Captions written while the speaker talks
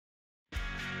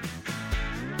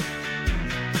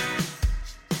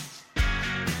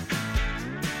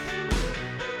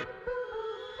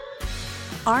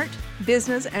Art,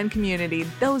 business, and community.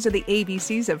 Those are the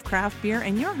ABCs of craft beer,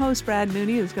 and your host, Brad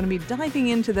Mooney, is going to be diving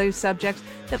into those subjects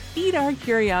that feed our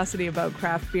curiosity about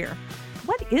craft beer.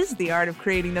 What is the art of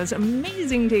creating those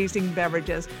amazing tasting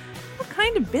beverages? What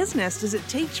kind of business does it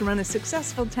take to run a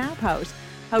successful tap house?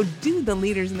 How do the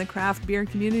leaders in the craft beer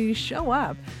community show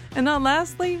up? And now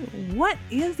lastly, what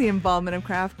is the involvement of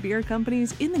craft beer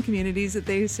companies in the communities that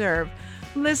they serve?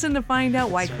 Listen to find out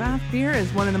why craft beer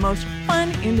is one of the most fun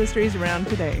industries around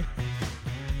today.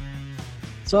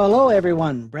 So hello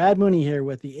everyone, Brad Mooney here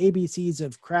with the ABCs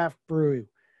of craft brew.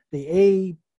 The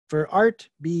A for art,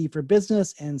 B for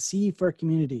business, and C for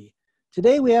community.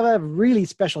 Today we have a really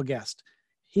special guest.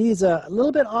 He's a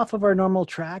little bit off of our normal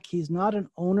track. He's not an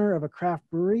owner of a craft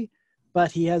brewery,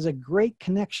 but he has a great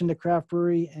connection to craft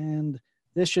brewery, and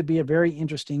this should be a very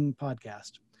interesting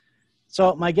podcast.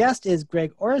 So my guest is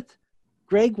Greg Orth.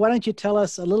 Greg, why don't you tell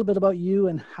us a little bit about you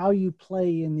and how you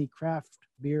play in the craft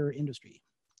beer industry?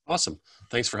 Awesome.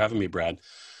 Thanks for having me, Brad.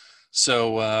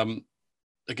 So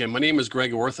again, my name is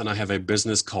Greg Orth, and I have a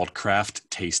business called Craft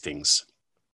Tastings.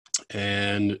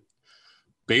 And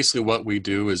basically what we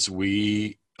do is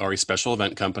we are a special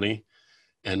event company,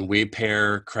 and we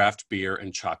pair craft beer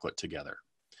and chocolate together.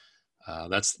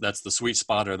 That's the sweet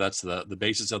spot, or that's the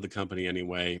basis of the company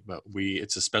anyway. But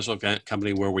it's a special event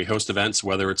company where we host events,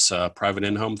 whether it's a private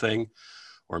in-home thing,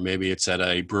 or maybe it's at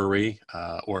a brewery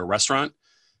or a restaurant,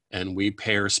 and we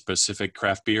pair specific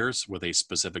craft beers with a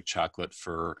specific chocolate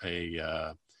for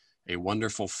a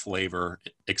wonderful flavor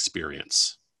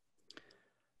experience.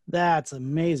 That's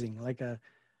amazing. Like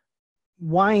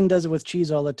wine does it with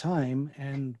cheese all the time,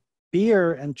 and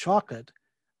beer and chocolate.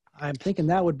 I'm thinking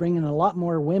that would bring in a lot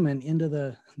more women into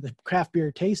the craft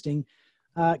beer tasting.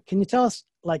 Can you tell us,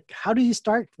 how do you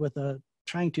start with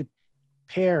trying to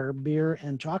pair beer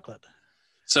and chocolate?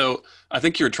 So I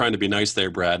think you were trying to be nice there,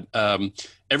 Brad.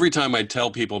 Every time I tell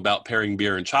people about pairing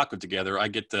beer and chocolate together, I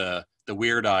get the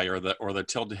weird eye or the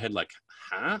tilted head, like,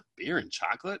 huh? Beer and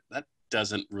chocolate? That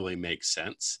doesn't really make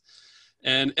sense.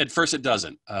 And at first it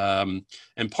doesn't.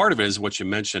 And part of it is what you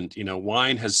mentioned.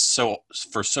 Wine has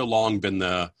for so long been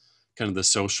the kind of the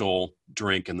social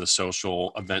drink and the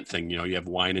social event thing. You have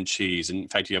wine and cheese. And in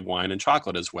fact, you have wine and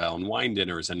chocolate as well, and wine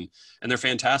dinners, and they're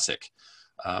fantastic.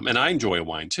 And I enjoy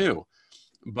wine too.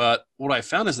 But what I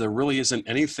found is there really isn't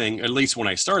anything, at least when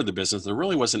I started the business, there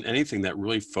really wasn't anything that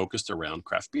really focused around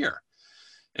craft beer.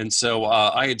 And so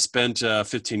I had spent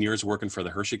 15 years working for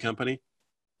the Hershey Company.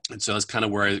 And so that's kind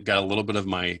of where I got a little bit of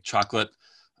my chocolate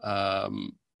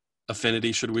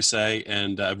affinity, should we say.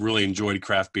 And I've really enjoyed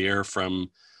craft beer from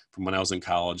when I was in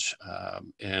college.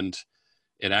 And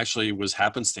it actually was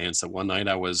happenstance that one night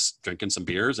I was drinking some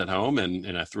beers at home,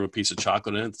 and I threw a piece of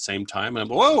chocolate in at the same time. And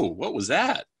I'm, whoa, what was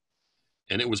that?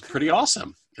 And it was pretty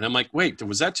awesome. And I'm like, wait,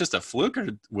 was that just a fluke, or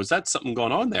was that something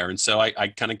going on there? And so I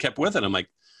kind of kept with it. I'm like,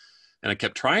 and I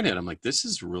kept trying it. I'm like, this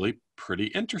is really pretty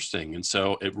interesting. And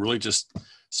so it really just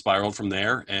spiraled from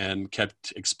there and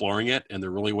kept exploring it. And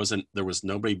there was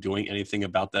nobody doing anything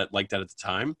about that like that at the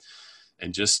time,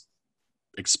 and just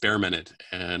experimented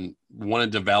and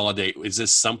wanted to validate, is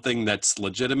this something that's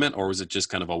legitimate, or was it just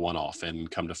kind of a one-off?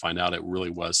 And come to find out, it really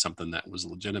was something that was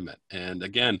legitimate. And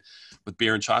again, with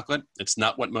beer and chocolate, it's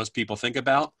not what most people think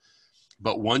about,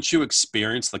 but once you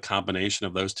experience the combination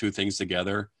of those two things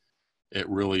together, it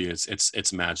really is.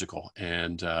 It's magical,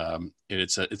 and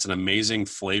it's an amazing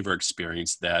flavor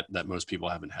experience that most people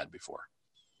haven't had before.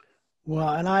 Well,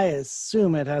 and I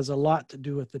assume it has a lot to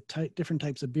do with the different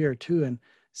types of beer too, and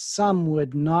some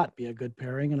would not be a good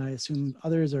pairing, and I assume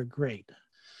others are great.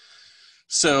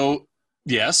 So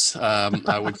yes,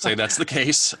 I would say that's the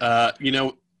case. Brad,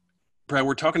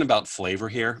 we're talking about flavor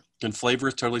here, and flavor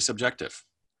is totally subjective,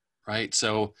 right?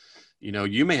 So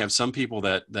you may have some people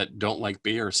that don't like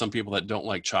beer, or some people that don't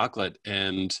like chocolate,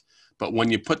 but when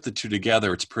you put the two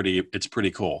together, it's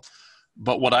pretty cool.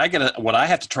 But what I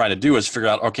have to try to do is figure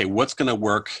out, okay, what's going to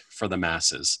work for the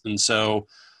masses. And so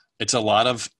it's a lot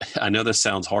of, I know this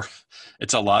sounds hard.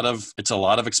 It's a lot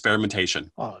of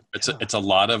experimentation. Oh, it's a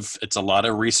lot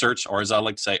of research, or as I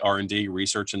like to say, R&D,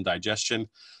 research and digestion,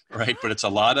 right? But it's a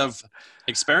lot of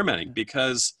experimenting,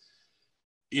 because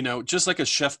just like a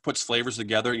chef puts flavors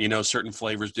together, certain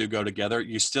flavors do go together.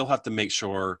 You still have to make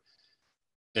sure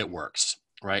it works,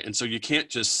 right? And so you can't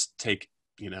just take,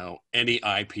 any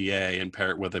IPA and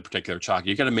pair it with a particular chocolate.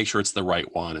 You got to make sure it's the right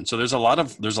one. And so there's a lot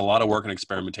of work and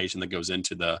experimentation that goes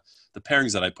into the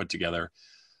pairings that I put together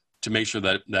to make sure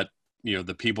that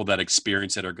the people that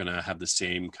experience it are going to have the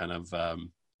same kind of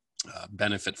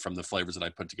benefit from the flavors that I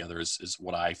put together is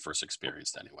what I first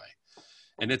experienced anyway.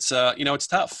 And it's, it's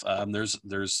tough.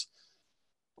 There's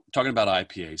talking about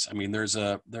IPAs, I mean, there's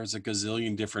a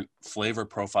gazillion different flavor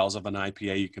profiles of an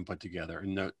IPA you can put together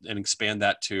and expand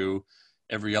that to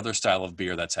every other style of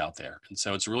beer that's out there. And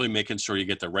so it's really making sure you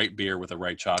get the right beer with the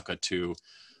right chocolate to,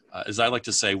 as I like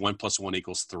to say, 1 + 1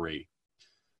 = 3.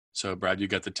 So Brad, you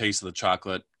got the taste of the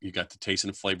chocolate, you got the taste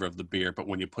and flavor of the beer, but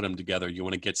when you put them together, you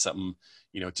want to get something,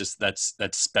 just that's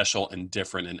special and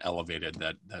different and elevated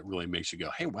that really makes you go,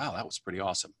 hey, wow, that was pretty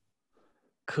awesome.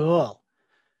 Cool.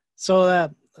 So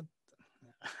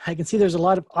I can see there's a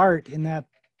lot of art in that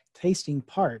tasting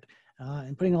part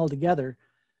and putting it all together.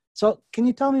 So can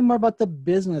you tell me more about the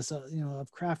business of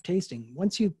craft tasting?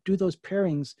 Once you do those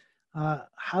pairings,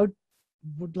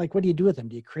 what do you do with them?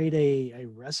 Do you create a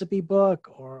recipe book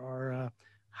or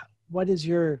what is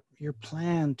your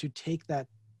plan to take that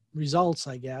results,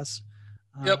 I guess,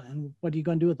 Yep. and what are you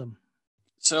going to do with them?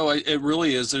 So it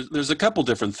really is. There's a couple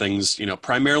different things.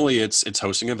 Primarily it's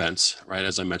hosting events, right?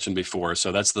 As I mentioned before.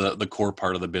 So that's the core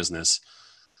part of the business.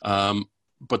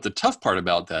 But the tough part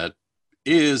about that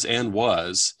is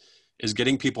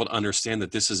getting people to understand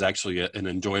that this is actually an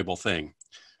enjoyable thing,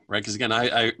 right? Because again,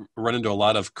 I run into a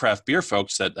lot of craft beer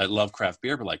folks that love craft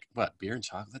beer, but like, what, beer and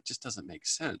chocolate? That just doesn't make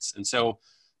sense. And so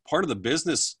part of the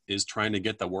business is trying to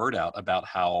get the word out about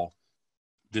how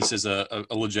this is a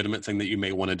legitimate thing that you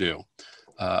may want to do.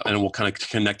 And we'll kind of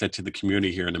connect that to the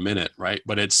community here in a minute, right?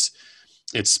 But it's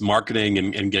marketing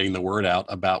and getting the word out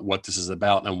about what this is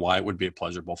about and why it would be a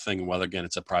pleasurable thing, whether, again,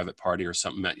 it's a private party or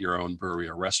something at your own brewery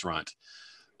or restaurant.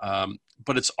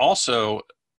 But it's also,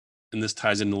 and this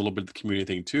ties in a little bit of the community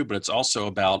thing too, but it's also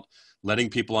about letting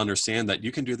people understand that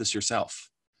you can do this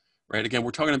yourself, right? Again,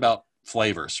 we're talking about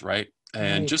flavors, right?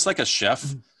 And just like a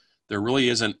chef, there really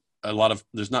isn't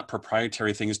there's not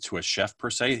proprietary things to a chef per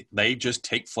se. They just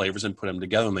take flavors and put them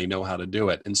together and they know how to do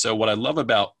it. And so what I love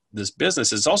about this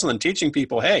business is also then teaching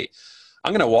people, hey,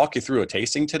 I'm going to walk you through a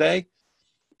tasting today,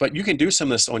 but you can do some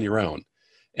of this on your own,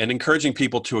 and encouraging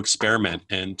people to experiment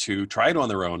and to try it on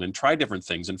their own and try different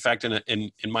things. In fact,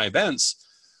 in my events,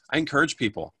 I encourage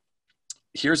people,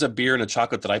 here's a beer and a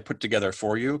chocolate that I put together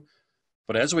for you.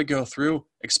 But as we go through,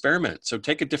 experiment. So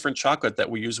take a different chocolate that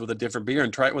we use with a different beer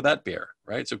and try it with that beer,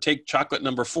 right? So take chocolate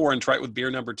number 4 and try it with beer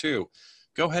number 2.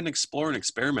 Go ahead and explore and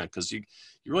experiment, because you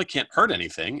really can't hurt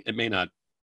anything. It may not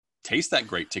taste that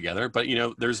great together, but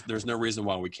there's no reason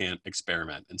why we can't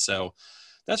experiment. And so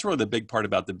that's really the big part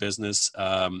about the business.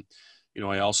 I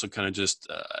also kind of just,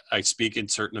 I speak in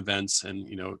certain events and,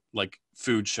 like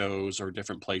food shows or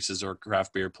different places or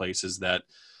craft beer places that,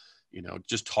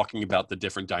 just talking about the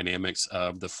different dynamics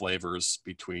of the flavors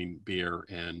between beer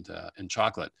and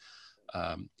chocolate.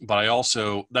 But I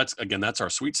also, that's our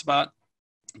sweet spot,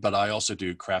 but I also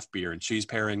do craft beer and cheese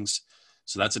pairings.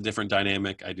 So that's a different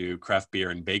dynamic. I do craft beer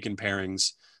and bacon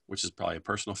pairings, which is probably a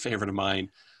personal favorite of mine.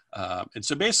 And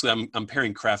so basically I'm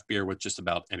pairing craft beer with just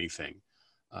about anything.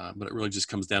 But it really just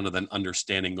comes down to then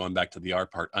understanding, going back to the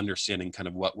art part, understanding kind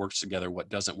of what works together, what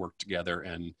doesn't work together,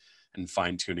 and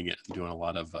fine tuning it and doing a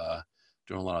lot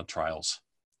of trials.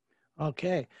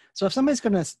 Okay. So if somebody's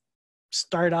going to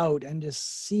start out and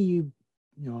just see you,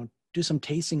 do some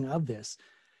tasting of this,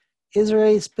 is there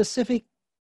a specific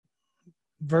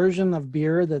version of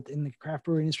beer that in the craft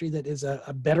brewery industry that is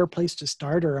a better place to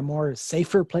start, or a more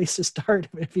safer place to start,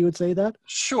 if you would say that?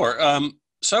 Sure.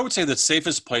 So I would say the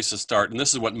safest place to start, and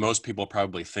this is what most people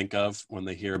probably think of when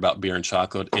they hear about beer and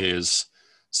chocolate, is,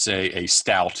 say, a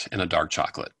stout and a dark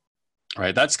chocolate,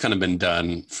 right? That's kind of been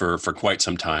done for quite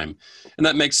some time. And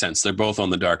that makes sense. They're both on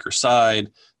the darker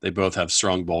side. They both have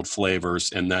strong, bold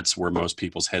flavors. And that's where most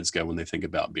people's heads go when they think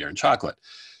about beer and chocolate.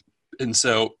 And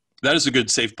so that is a good,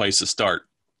 safe place to start.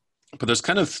 But there's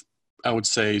kind of, I would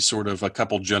say, sort of a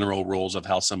couple general rules of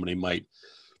how somebody might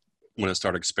want to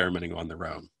start experimenting on their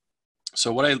own.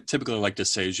 So what I typically like to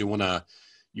say is you want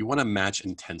to match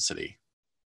intensity,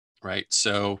 right?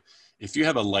 So if you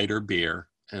have a lighter beer,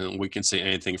 and we can say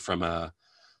anything from a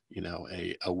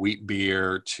wheat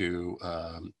beer to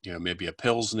maybe a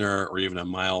Pilsner or even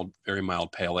a very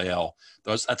mild pale ale,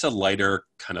 that's a lighter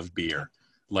kind of beer,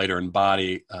 lighter in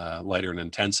body, lighter in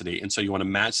intensity, and so you want to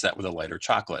match that with a lighter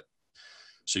chocolate.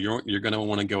 So you're going to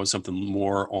want to go with something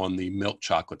more on the milk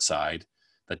chocolate side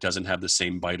that doesn't have the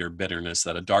same bite or bitterness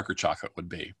that a darker chocolate would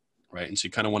be, right? And so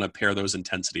you kind of want to pair those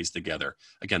intensities together.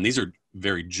 Again, these are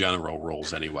very general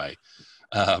rules anyway.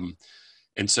 And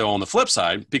so on the flip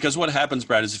side, because what happens,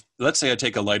 Brad, is let's say I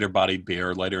take a lighter bodied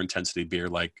beer, lighter intensity beer,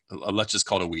 like let's just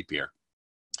call it a wheat beer.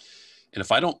 And if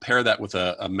I don't pair that with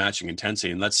a matching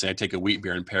intensity, and let's say I take a wheat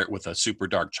beer and pair it with a super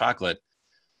dark chocolate,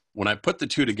 when I put the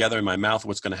two together in my mouth,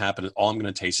 what's going to happen is all I'm going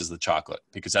to taste is the chocolate,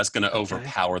 because that's going to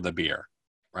overpower the beer.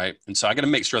 right? And so I got to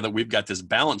make sure that we've got this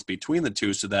balance between the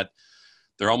two so that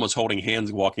they're almost holding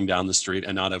hands walking down the street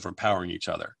and not overpowering each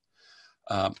other.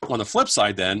 On the flip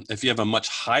side, then, if you have a much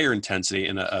higher intensity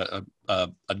and a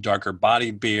darker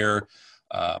body beer,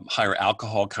 higher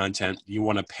alcohol content, you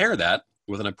want to pair that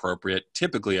with an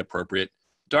typically appropriate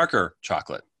darker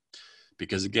chocolate.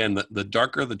 Because again, the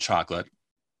darker the chocolate,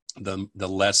 the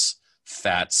less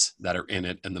fats that are in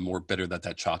it and the more bitter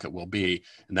that chocolate will be.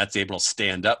 And that's able to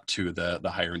stand up to the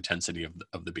higher intensity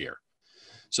of the beer.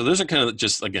 So those are kind of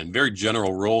just, again, very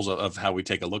general rules of how we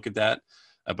take a look at that.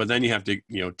 But then you have to,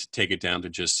 to take it down to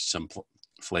just some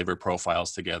flavor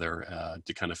profiles together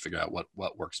to kind of figure out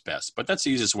what works best. But that's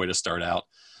the easiest way to start out.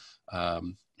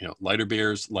 Lighter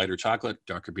beers, lighter chocolate,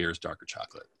 darker beers, darker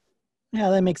chocolate. Yeah,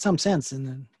 that makes some sense.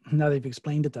 And now they've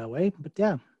explained it that way, but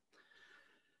yeah.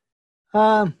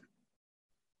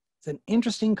 It's an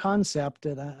interesting concept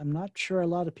that I'm not sure a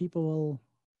lot of people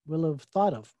will have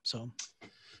thought of. So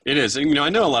it is. And, I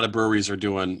know a lot of breweries are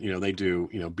doing, they do,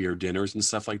 beer dinners and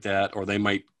stuff like that, or they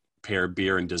might pair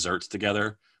beer and desserts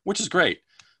together, which is great.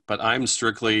 But I'm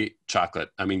strictly chocolate.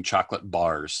 I mean, chocolate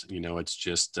bars, it's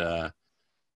just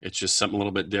something a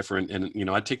little bit different. And,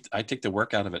 I take the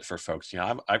work out of it for folks.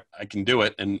 I can do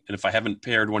it. And if I haven't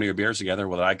paired one of your beers together,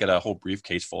 well, I get a whole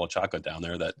briefcase full of chocolate down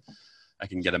there that I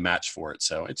can get a match for it.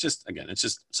 So it's just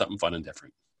something fun and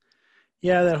different.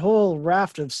 Yeah, that whole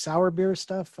raft of sour beer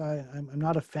stuff, I'm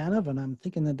not a fan of, and I'm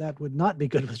thinking that would not be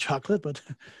good with chocolate. But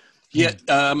yeah,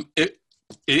 it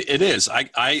is.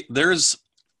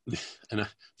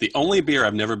 The only beer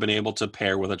I've never been able to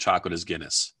pair with a chocolate is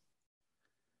Guinness.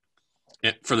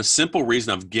 And for the simple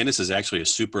reason of Guinness is actually a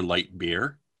super light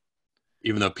beer,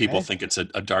 even though people think it's a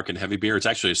dark and heavy beer. It's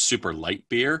actually a super light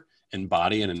beer in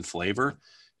body and in flavor.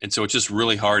 And so it's just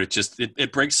really hard.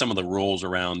 It breaks some of the rules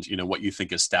around, what you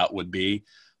think a stout would be.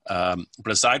 But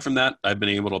aside from that, I've been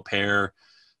able to pair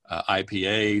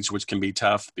IPAs, which can be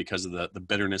tough because of the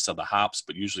bitterness of the hops.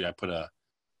 But usually I put a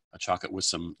chocolate with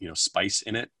some, spice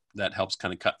in it that helps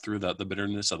kind of cut through the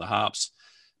bitterness of the hops.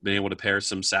 Been able to pair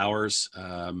some sours,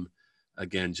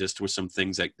 again, just with some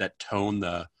things that tone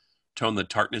the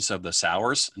tartness of the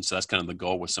sours. And so that's kind of the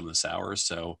goal with some of the sours.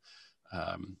 So,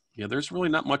 there's really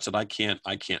not much that I can't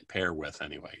pair with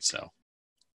anyway. So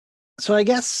I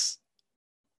guess,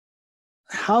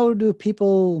 how do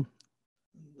people,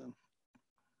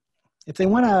 if they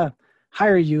want to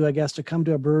hire you, I guess, to come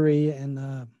to a brewery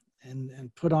and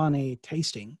put on a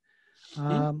tasting,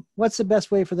 what's the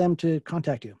best way for them to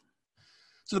contact you?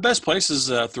 So the best place is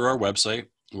through our website,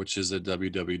 which is at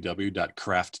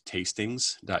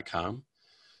www.crafttastings.com.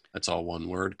 That's all one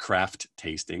word, Craft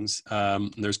Tastings.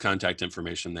 There's contact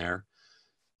information there.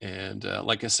 And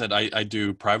like I said, I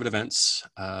do private events.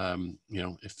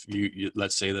 If you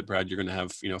let's say that, Brad, you're going to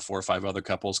have, 4 or 5 other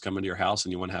couples come into your house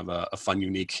and you want to have a fun,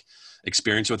 unique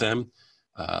experience with them.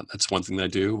 That's one thing that I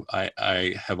do.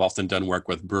 I have often done work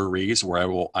with breweries where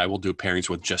I will do pairings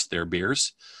with just their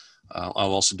beers.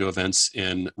 I'll also do events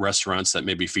in restaurants that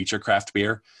maybe feature craft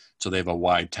beer. So they have a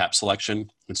wide tap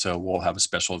selection. And so we'll have a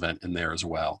special event in there as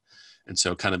well. And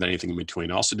so kind of anything in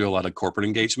between. I also do a lot of corporate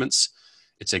engagements.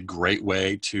 It's a great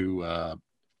way to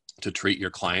treat your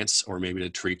clients, or maybe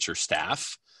to treat your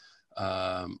staff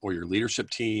or your leadership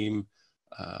team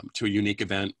to a unique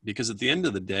event. Because at the end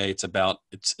of the day, it's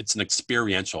an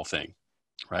experiential thing,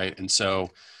 right? And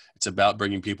so it's about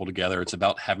bringing people together. It's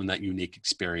about having that unique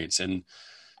experience. And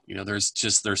there's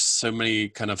so many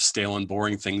kind of stale and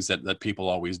boring things that people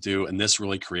always do. And this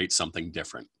really creates something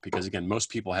different because, again, most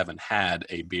people haven't had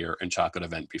a beer and chocolate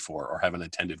event before or haven't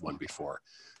attended one before.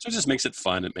 So it just makes it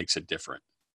fun. It makes it different.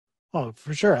 Oh,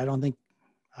 for sure.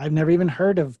 I've never even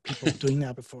heard of people doing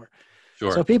that before.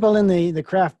 Sure. So people in the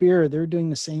craft beer, they're doing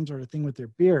the same sort of thing with their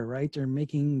beer, right? They're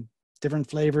making different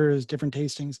flavors, different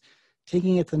tastings,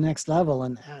 taking it to the next level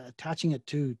and attaching it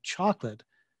to chocolate.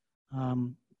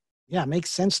 Yeah, it makes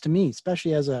sense to me,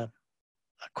 especially as a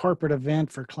corporate event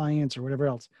for clients or whatever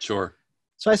else. Sure.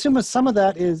 So I assume some of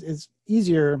that is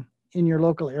easier in your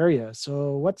local area.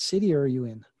 So what city are you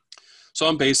in? So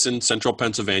I'm based in central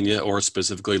Pennsylvania, or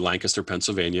specifically Lancaster,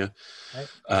 Pennsylvania. Right.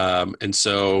 And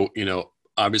so,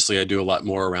 obviously I do a lot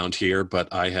more around here, but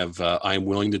I'm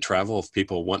willing to travel if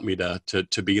people want me to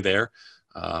be there.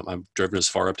 I've driven as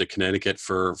far up to Connecticut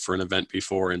for an event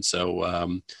before. And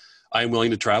so, I'm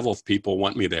willing to travel if people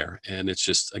want me there. And it's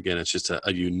just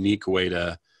a unique way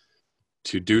to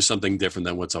do something different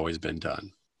than what's always been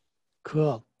done.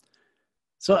 Cool.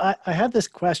 So I have this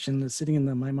question that's sitting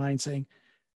in my mind saying,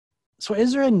 so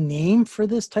is there a name for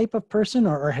this type of person,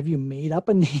 or have you made up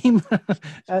a name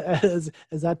as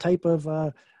that type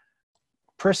of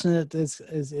person that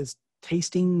is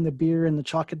tasting the beer and the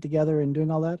chocolate together and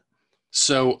doing all that?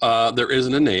 So there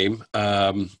isn't a name.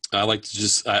 I like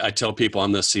to I tell people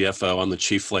I'm the CFO, I'm the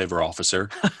chief flavor officer.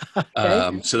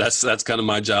 Okay. So that's kind of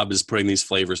my job, is putting these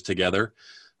flavors together.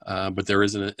 But there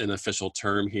isn't an official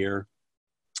term here.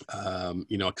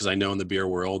 Because I know in the beer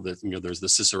world that, there's the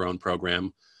Cicerone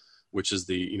program, which is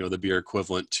the beer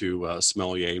equivalent to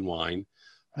sommelier and wine.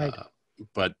 Right.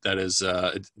 But that is,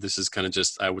 this is kind of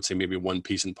just, I would say, maybe one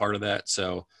piece and part of that.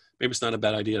 So maybe it's not a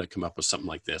bad idea to come up with something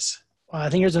like this. Well, I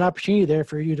think there's an opportunity there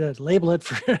for you to label it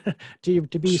for to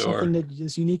be Sure. something that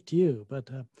is unique to you. But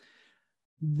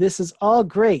this is all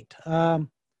great.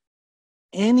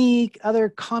 Any other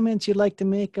comments you'd like to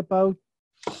make about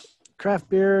craft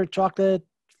beer, chocolate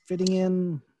fitting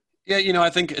in? Yeah, I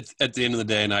think at the end of the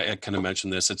day, and I kind of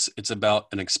mentioned this, it's about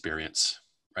an experience,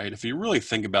 right? If you really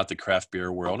think about the craft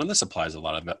beer world, and this applies a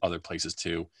lot of other places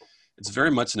too, it's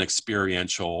very much an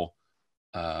experiential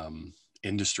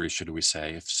industry, should we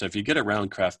say. So if you get around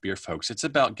craft beer folks, it's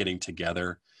about getting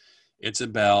together. It's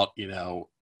about,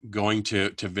 going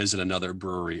to visit another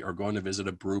brewery or going to visit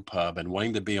a brew pub and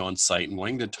wanting to be on site and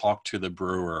wanting to talk to the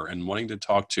brewer and wanting to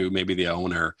talk to maybe the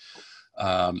owner.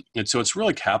 And so it's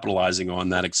really capitalizing on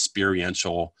that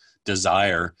experiential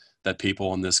desire that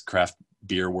people in this craft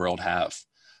beer world have.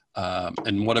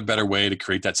 And what a better way to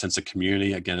create that sense of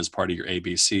community, again, as part of your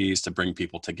ABCs, to bring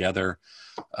people together,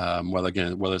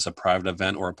 whether it's a private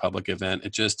event or a public event.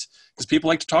 It just, because people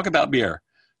like to talk about beer,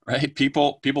 right?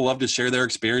 People love to share their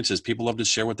experiences. People love to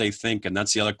share what they think. And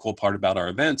that's the other cool part about our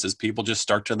events, is people just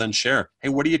start to then share, hey,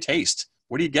 what do you taste?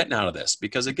 What are you getting out of this?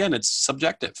 Because again, it's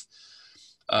subjective.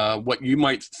 What you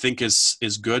might think is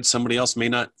good, somebody else may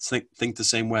not think the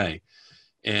same way.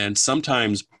 And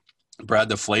sometimes, Brad,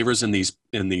 the flavors in these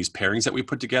pairings that we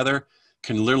put together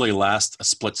can literally last a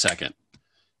split second,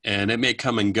 and it may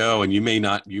come and go, and you may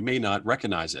not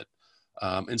recognize it.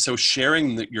 And so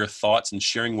sharing your thoughts and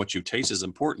sharing what you taste is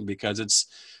important, because it's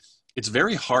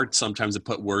very hard sometimes to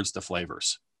put words to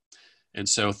flavors. And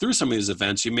so through some of these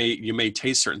events, you may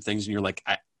taste certain things and you're like,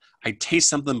 I taste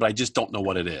something, but I just don't know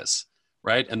what it is.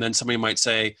 Right. And then somebody might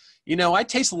say, I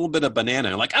taste a little bit of banana.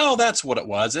 And like, oh, that's what it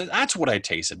was. That's what I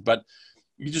tasted. But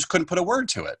you just couldn't put a word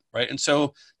to it. Right. And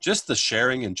so just the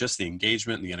sharing and just the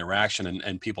engagement and the interaction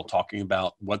and people talking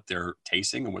about what they're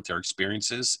tasting and what their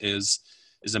experience is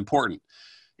important.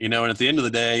 And at the end of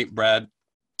the day, Brad,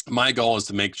 my goal is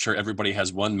to make sure everybody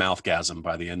has one mouthgasm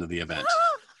by the end of the event.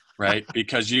 Right.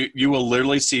 Because you will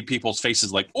literally see people's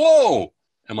faces like, whoa.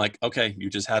 I'm like, okay,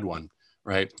 you just had one.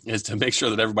 Right, is to make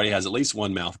sure that everybody has at least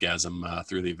one mouthgasm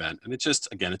through the event. And it's just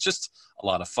a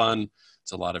lot of fun.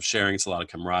 It's a lot of sharing. It's a lot of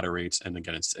camaraderie. And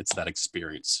again, it's that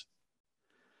experience.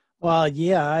 Well,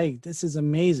 yeah, this is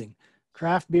amazing.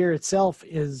 Craft beer itself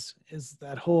is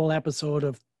that whole episode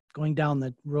of going down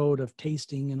the road of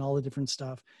tasting and all the different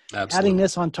stuff. Absolutely. Adding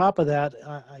this on top of that,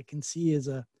 I can see is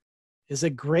a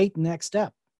great next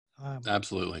step.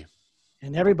 Absolutely.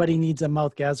 And everybody needs a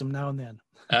mouthgasm now and then.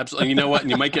 Absolutely. You know what?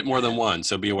 And you might get more than one,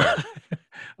 so be aware.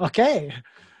 Okay.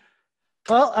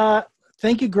 Well,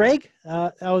 thank you, Greg.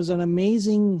 That was an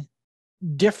amazing,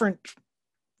 different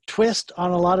twist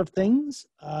on a lot of things.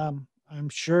 I'm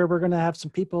sure we're going to have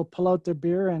some people pull out their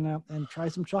beer and try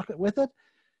some chocolate with it.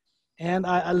 And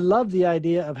I love the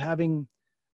idea of having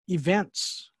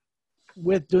events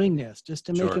with doing this, just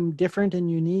to make them different and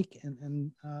unique.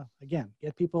 And again,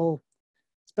 get people,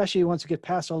 especially once we get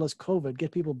past all this COVID,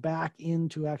 get people back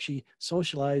into actually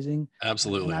socializing.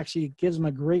 Absolutely. And actually gives them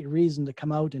a great reason to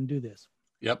come out and do this.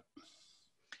 Yep.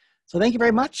 So thank you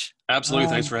very much. Absolutely.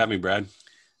 Thanks for having me, Brad.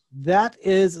 That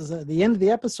is the end of the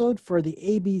episode for the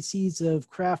ABCs of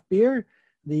craft beer,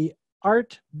 the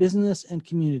art, business, and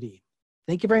community.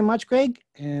 Thank you very much, Greg.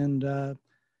 And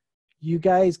you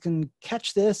guys can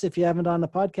catch this, if you haven't, on the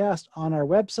podcast on our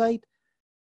website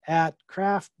at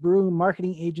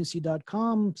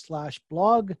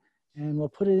craftbrewmarketingagency.com/blog. And we'll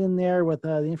put it in there with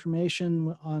the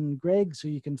information on Greg, so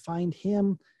you can find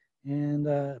him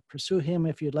and pursue him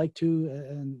if you'd like to.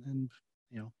 And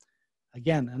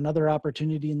again, another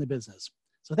opportunity in the business.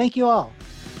 So thank you all.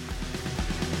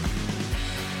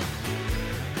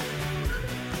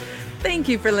 Thank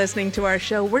you for listening to our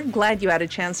show. We're glad you had a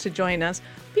chance to join us.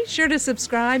 Be sure to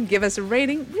subscribe, give us a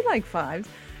rating, we like 5s,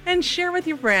 and share with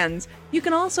your friends. You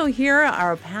can also hear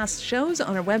our past shows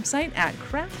on our website at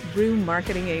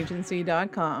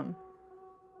craftbrewmarketingagency.com.